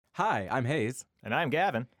Hi, I'm Hayes, And I'm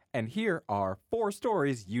Gavin. and here are 4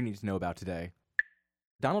 stories you need to know about today.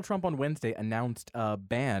 Donald Trump on Wednesday announced a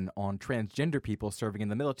ban on transgender people serving in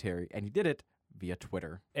the military, and he did it via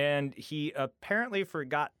Twitter. And he apparently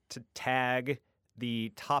forgot to tag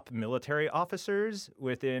the top military officers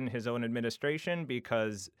within his own administration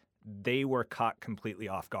because they were caught completely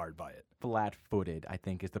off guard by it. Flat-footed, I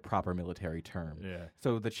think, is the proper military term. Yeah.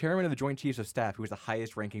 So the chairman of the Joint Chiefs of Staff, who is the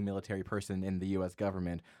highest-ranking military person in the U.S.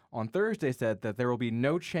 government, on Thursday said that there will be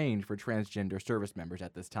no change for transgender service members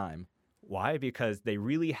at this time. Why? Because they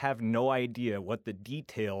really have no idea what the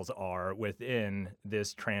details are within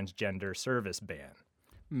this transgender service ban.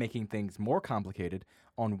 Making things more complicated,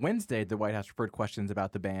 on Wednesday, the White House referred questions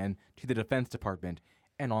about the ban to the Defense Department,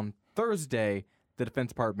 and on Thursday, the Defense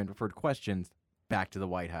Department referred questions back to the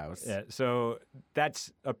White House. Yeah, so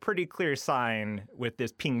that's a pretty clear sign with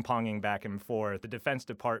this ping-ponging back and forth. The Defense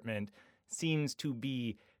Department seems to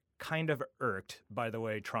be kind of irked by the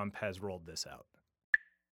way Trump has rolled this out.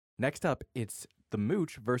 Next up, it's the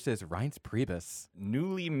Mooch versus Reince Priebus.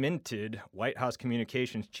 Newly minted White House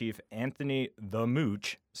Communications Chief Anthony the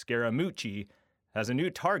Mooch Scaramucci has a new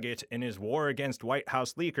target in his war against White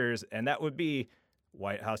House leakers, and that would be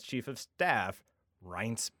White House Chief of Staff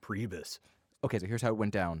Reince Priebus. Okay, so here's how it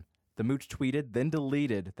went down. The Mooch tweeted, then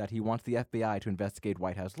deleted that he wants the FBI to investigate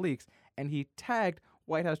White House leaks, and he tagged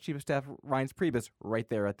White House Chief of Staff Reince Priebus right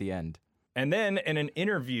there at the end. And then in an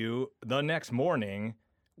interview the next morning,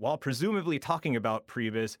 while presumably talking about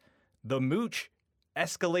Priebus, the Mooch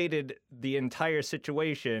escalated the entire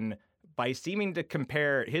situation by seeming to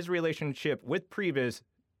compare his relationship with Priebus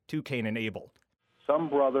to Cain and Abel. Some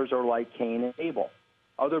brothers are like Cain and Abel.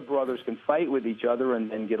 Other brothers can fight with each other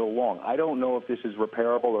and then get along. I don't know if this is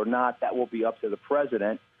repairable or not. That will be up to the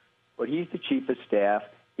president. But he's the chief of staff.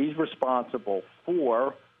 He's responsible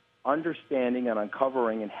for understanding and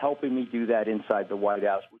uncovering and helping me do that inside the White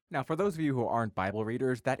House. Now, for those of you who aren't Bible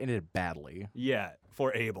readers, that ended badly. Yeah,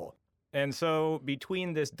 for Abel. And so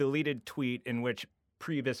between this deleted tweet in which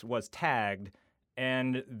Priebus was tagged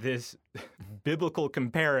and this biblical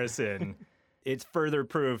comparison, it's further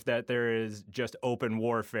proof that there is just open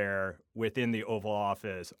warfare within the Oval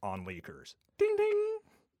Office on leakers. Ding, ding!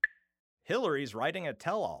 Hillary's writing a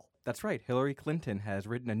tell-all. That's right, Hillary Clinton has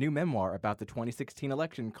written a new memoir about the 2016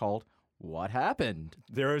 election called What Happened?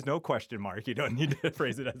 There is no question mark. You don't need to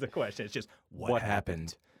phrase it as a question. It's just what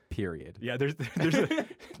happened. Period. Yeah,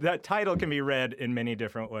 that title can be read in many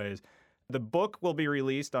different ways. The book will be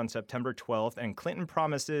released on September 12th, and Clinton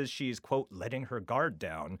promises she's, quote, letting her guard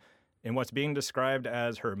down in what's being described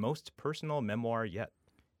as her most personal memoir yet.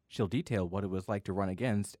 She'll detail what it was like to run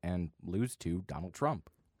against and lose to Donald Trump.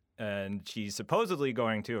 And she's supposedly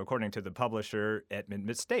going to, according to the publisher, admit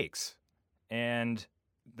mistakes and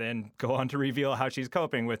then go on to reveal how she's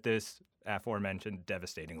coping with this aforementioned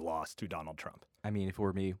devastating loss to Donald Trump. I mean, if it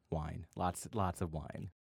were me, wine. Lots of wine.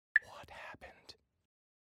 What happened?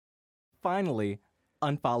 Finally,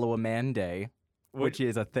 Unfollow a Man Day, which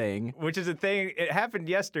is a thing. Which is a thing. It happened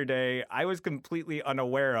yesterday. I was completely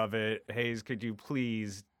unaware of it. Hayes, could you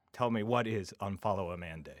please tell me what is Unfollow a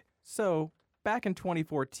Man Day? So, back in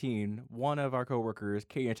 2014, one of our coworkers,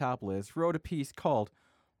 Katie Natopoulos, wrote a piece called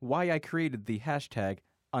Why I Created the Hashtag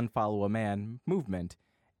Unfollow a Man movement.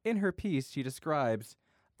 In her piece, she describes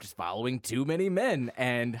just following too many men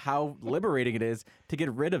and how liberating it is to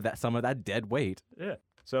get rid of some of that dead weight. Yeah.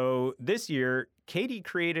 So this year, Katie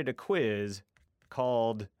created a quiz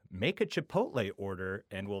called Make a Chipotle Order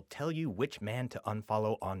and we'll tell you which man to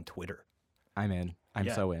unfollow on Twitter. I'm in. I'm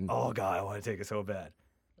so in. Oh, God, I want to take it so bad.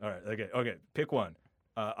 All right, okay, pick one.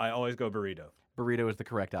 I always go burrito. Burrito is the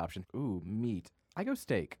correct option. Ooh, meat. I go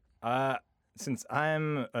steak. Since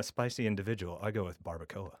I'm a spicy individual, I go with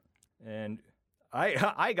barbacoa. And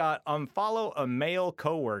I got unfollow a male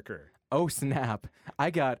coworker. Oh, snap. I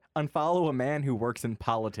got unfollow a man who works in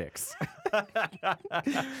politics.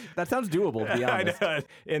 That sounds doable, to be honest. I know.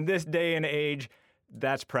 In this day and age,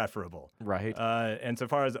 that's preferable. Right. And so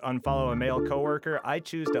far as unfollow a male coworker, I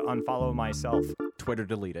choose to unfollow myself. Twitter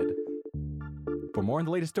deleted. For more on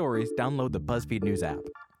the latest stories, download the BuzzFeed News app.